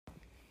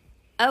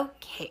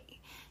Okay,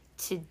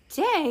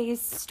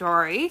 today's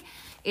story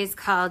is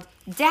called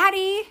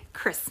Daddy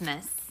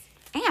Christmas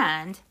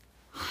and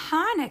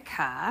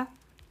Hanukkah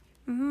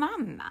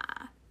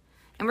Mama.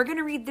 And we're going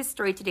to read this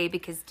story today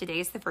because today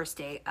is the first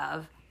day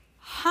of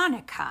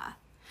Hanukkah.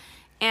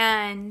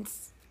 And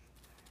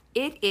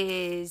it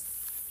is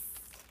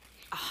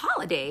a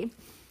holiday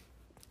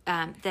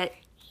that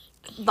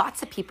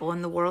lots of people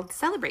in the world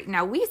celebrate.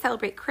 Now, we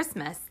celebrate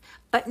Christmas,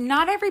 but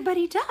not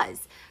everybody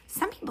does.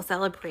 Some people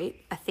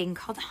celebrate a thing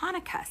called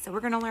Hanukkah, so we're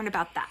going to learn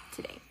about that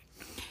today.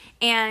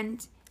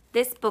 And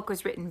this book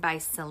was written by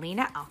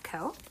Selena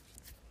Alco,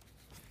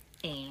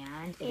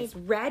 and it's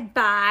read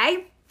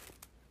by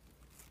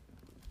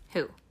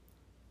who?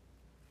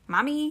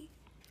 Mommy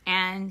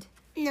and...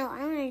 No,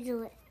 I'm going to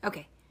do it.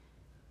 Okay.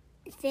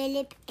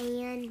 Philip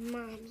and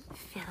Mommy.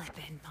 Philip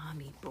and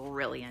Mommy.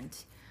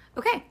 Brilliant.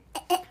 Okay.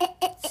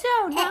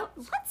 So now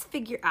let's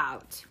figure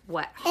out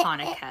what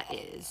Hanukkah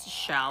is,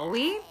 shall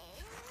we?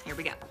 Here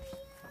we go.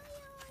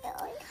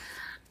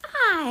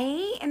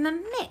 I am a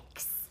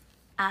mix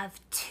of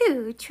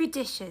two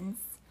traditions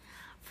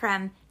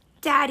from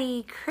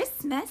Daddy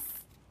Christmas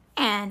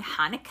and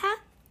Hanukkah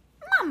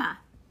Mama.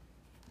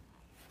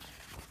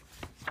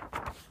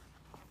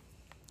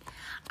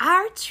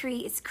 Our tree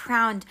is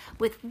crowned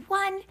with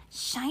one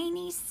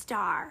shiny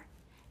star,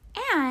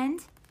 and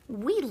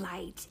we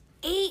light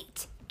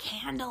 8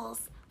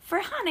 candles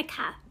for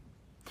Hanukkah.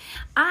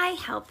 I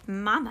help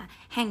Mama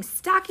hang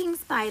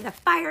stockings by the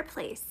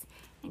fireplace,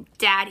 and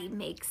Daddy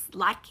makes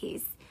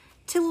latkes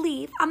to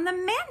leave on the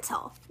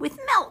mantle with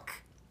milk.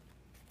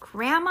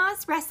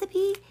 Grandma's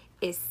recipe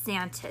is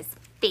Santa's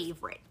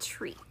favorite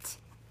treat.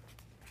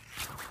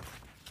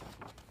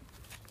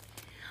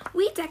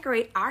 We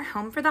decorate our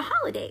home for the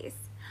holidays.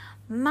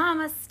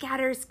 Mama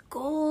scatters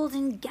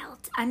golden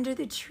gelt under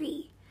the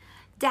tree.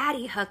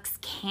 Daddy hooks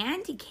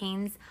candy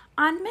canes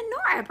on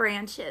menorah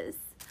branches.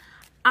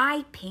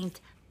 I paint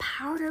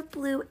powder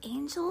blue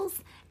angels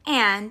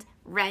and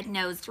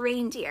red-nosed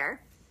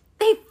reindeer.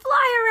 They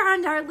fly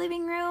around our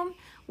living room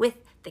with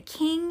the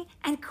king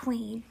and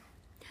queen.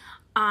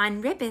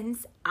 On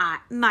ribbons,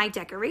 my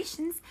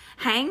decorations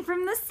hang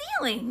from the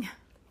ceiling.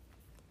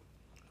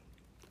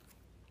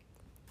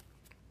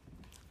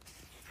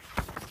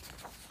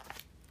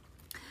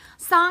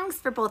 Songs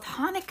for both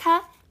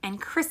Hanukkah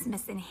and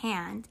Christmas in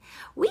hand,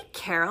 we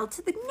carol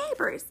to the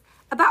neighbors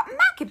about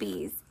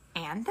Maccabees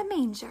and the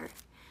manger.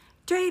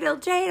 Dreidel,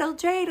 dreidel,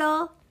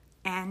 dreidel,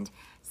 and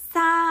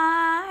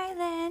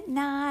silent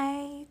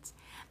night,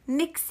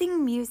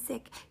 mixing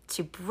music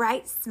to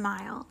bright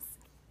smiles.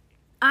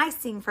 I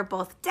sing for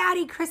both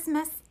Daddy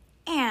Christmas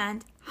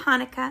and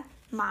Hanukkah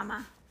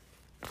Mama.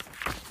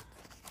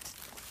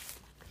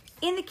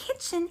 In the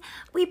kitchen,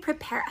 we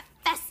prepare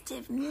a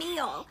festive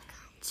meal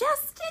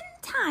just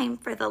in time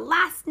for the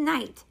last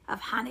night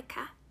of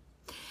Hanukkah.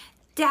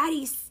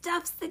 Daddy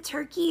stuffs the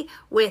turkey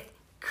with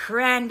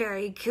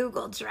cranberry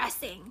kugel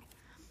dressing.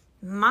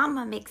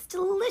 Mama makes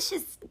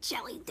delicious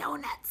jelly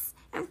donuts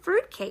and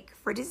fruitcake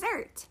for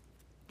dessert.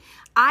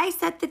 I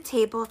set the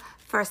table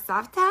for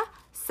Savta,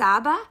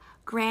 Saba,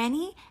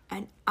 Granny,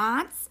 and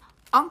aunts,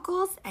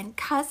 uncles, and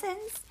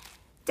cousins.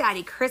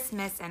 Daddy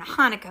Christmas and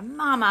Hanukkah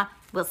Mama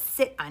will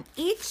sit on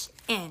each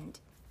end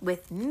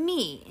with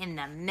me in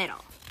the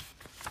middle.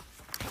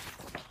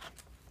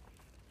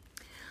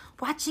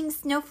 Watching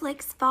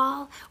snowflakes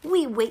fall,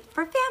 we wait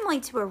for family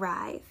to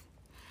arrive.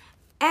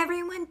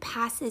 Everyone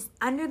passes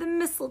under the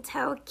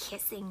mistletoe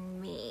kissing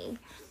me.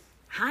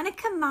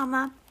 Hanukkah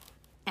Mama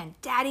and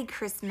Daddy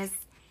Christmas,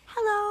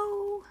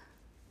 hello.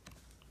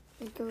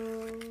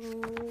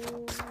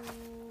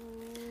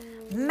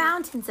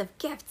 Mountains of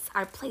gifts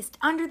are placed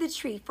under the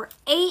tree for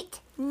 8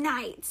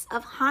 nights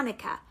of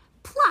Hanukkah,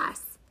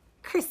 plus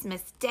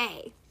Christmas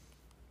Day.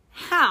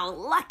 How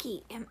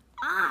lucky am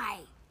I?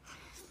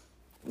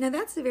 Now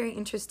that's a very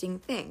interesting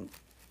thing.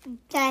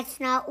 That's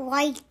not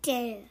right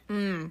there.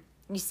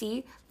 You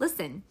see,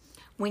 listen,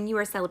 when you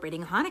are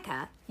celebrating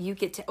Hanukkah, you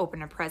get to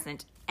open a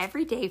present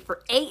every day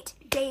for 8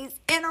 days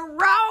in a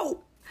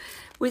row.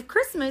 With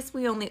Christmas,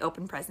 we only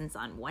open presents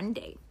on one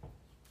day.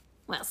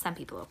 Well, some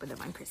people open them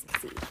on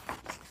Christmas Eve.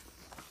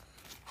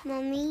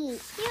 Mommy.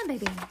 Yeah,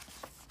 baby.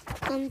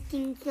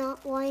 Something's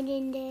not right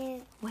in there.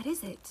 What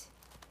is it?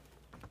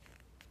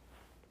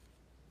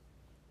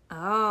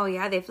 Oh,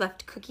 yeah, they've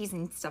left cookies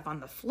and stuff on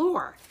the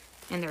floor,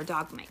 and their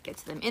dog might get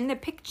to them. In the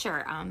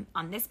picture on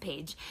this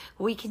page,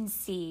 we can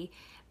see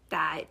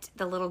that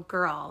the little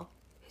girl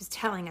who's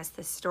telling us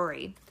this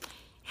story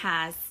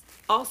has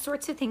all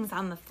sorts of things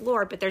on the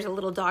floor, but there's a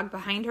little dog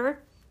behind her.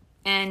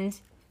 And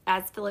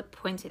as Philip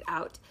pointed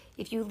out,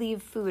 if you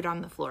leave food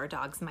on the floor,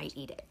 dogs might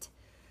eat it.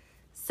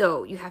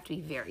 So you have to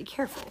be very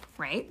careful,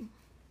 right?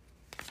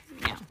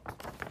 Yeah.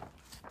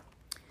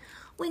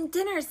 When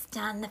dinner's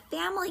done, the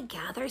family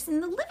gathers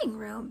in the living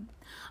room.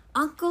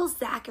 Uncle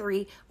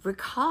Zachary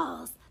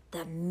recalls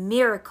the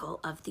miracle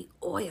of the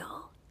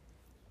oil.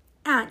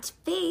 Aunt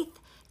Faith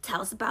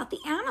tells about the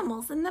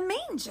animals in the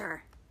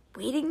manger,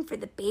 waiting for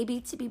the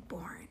baby to be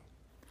born.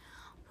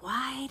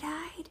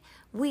 wide-eyed,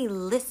 we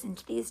listen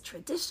to these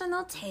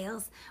traditional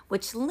tales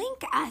which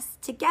link us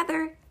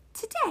together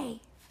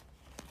today.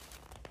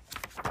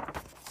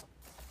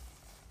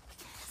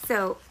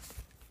 So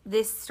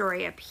this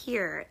story up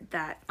here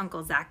that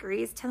Uncle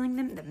Zachary is telling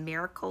them, the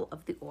miracle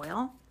of the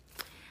oil,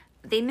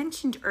 they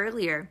mentioned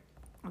earlier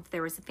that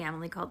there was a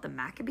family called the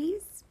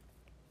Maccabees,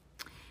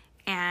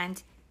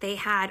 and they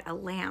had a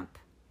lamp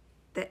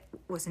that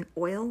was an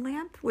oil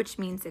lamp, which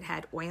means it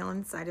had oil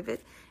inside of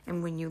it,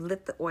 and when you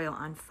lit the oil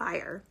on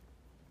fire,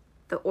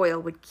 the oil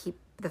would keep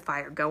the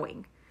fire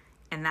going,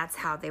 and that's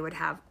how they would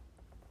have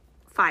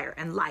fire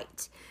and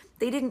light.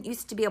 They didn't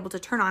used to be able to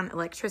turn on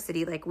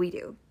electricity like we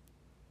do.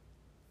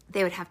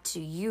 They would have to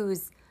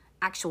use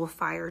actual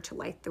fire to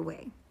light the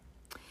way.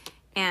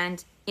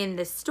 And in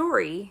the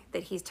story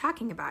that he's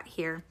talking about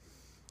here,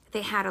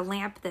 they had a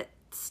lamp that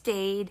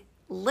stayed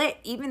lit,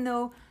 even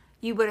though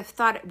you would have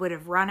thought it would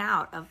have run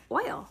out of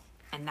oil.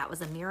 And that was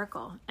a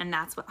miracle. And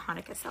that's what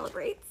Hanukkah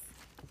celebrates.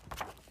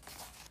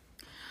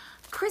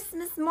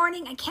 Christmas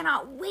morning, I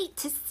cannot wait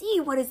to see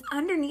what is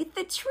underneath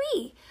the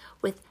tree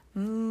with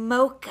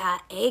mocha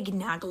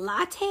eggnog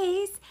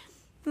lattes.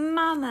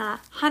 Mama,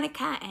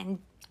 Hanukkah, and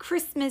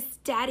Christmas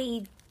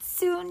Daddy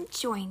soon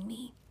join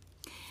me.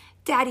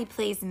 Daddy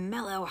plays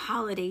mellow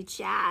holiday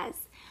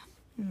jazz.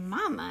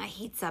 Mama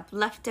heats up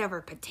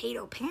leftover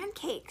potato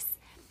pancakes.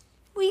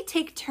 We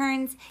take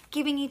turns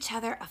giving each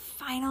other a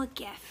final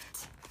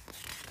gift.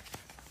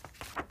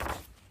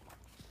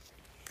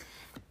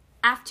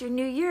 After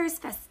New Year's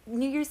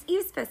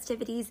Eve's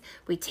festivities,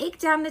 we take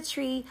down the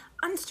tree,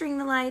 unstring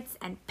the lights,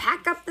 and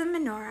pack up the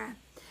menorah.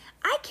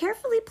 I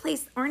carefully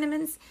place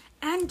ornaments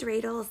and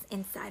dreidels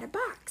inside a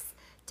box.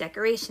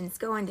 Decorations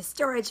go into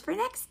storage for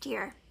next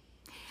year.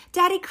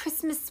 Daddy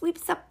Christmas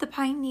sweeps up the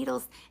pine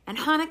needles, and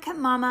Hanukkah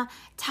Mama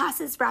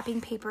tosses wrapping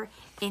paper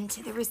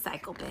into the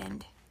recycle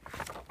bin.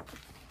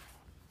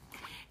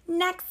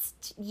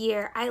 Next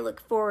year, I look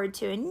forward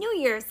to a New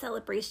Year's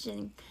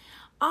celebration.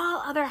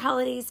 All other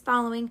holidays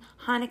following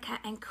Hanukkah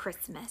and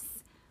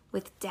Christmas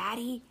with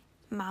Daddy,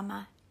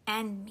 Mama,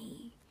 and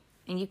me.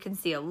 And you can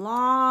see a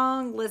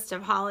long list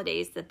of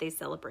holidays that they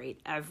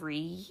celebrate every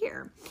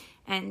year.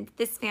 And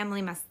this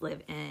family must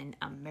live in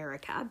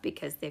America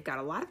because they've got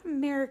a lot of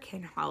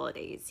American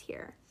holidays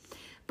here.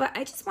 But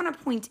I just want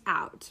to point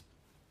out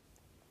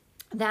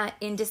that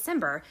in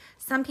December,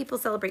 some people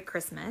celebrate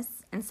Christmas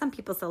and some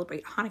people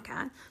celebrate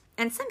Hanukkah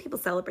and some people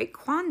celebrate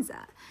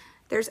Kwanzaa.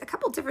 There's a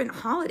couple different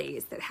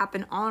holidays that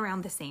happen all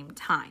around the same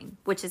time,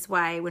 which is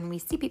why when we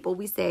see people,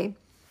 we say,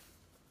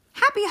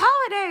 Happy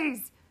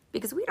Holidays,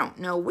 because we don't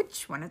know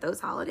which one of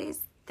those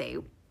holidays they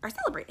are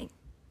celebrating.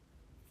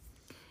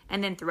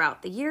 And then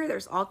throughout the year,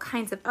 there's all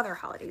kinds of other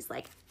holidays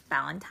like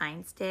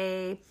Valentine's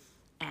Day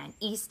and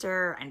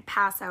Easter and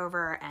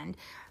Passover and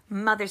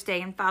Mother's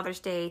Day and Father's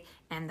Day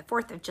and the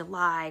 4th of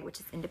July, which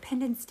is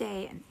Independence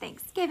Day, and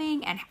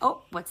Thanksgiving. And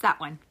oh, what's that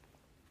one?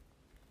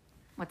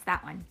 What's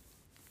that one?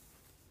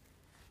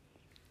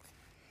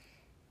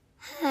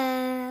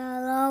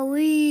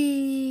 Halloween.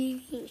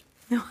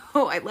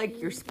 Oh, I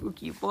like your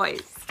spooky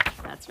voice.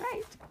 That's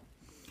right.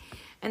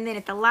 And then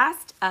at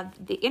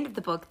the end of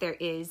the book, there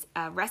is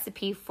a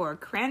recipe for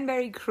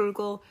cranberry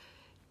kugel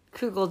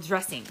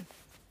dressing.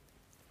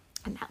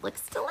 And that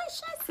looks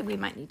delicious, and we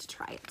might need to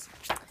try it.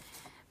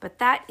 But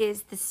that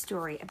is the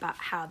story about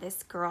how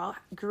this girl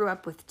grew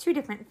up with two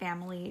different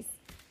families,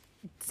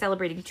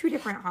 celebrating two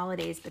different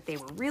holidays, but they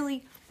were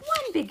really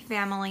one big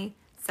family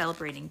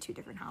celebrating two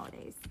different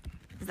holidays.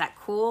 Is that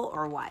cool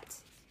or what?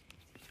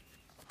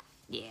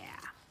 Yeah.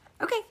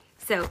 Okay,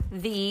 so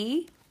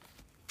the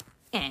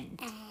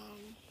end.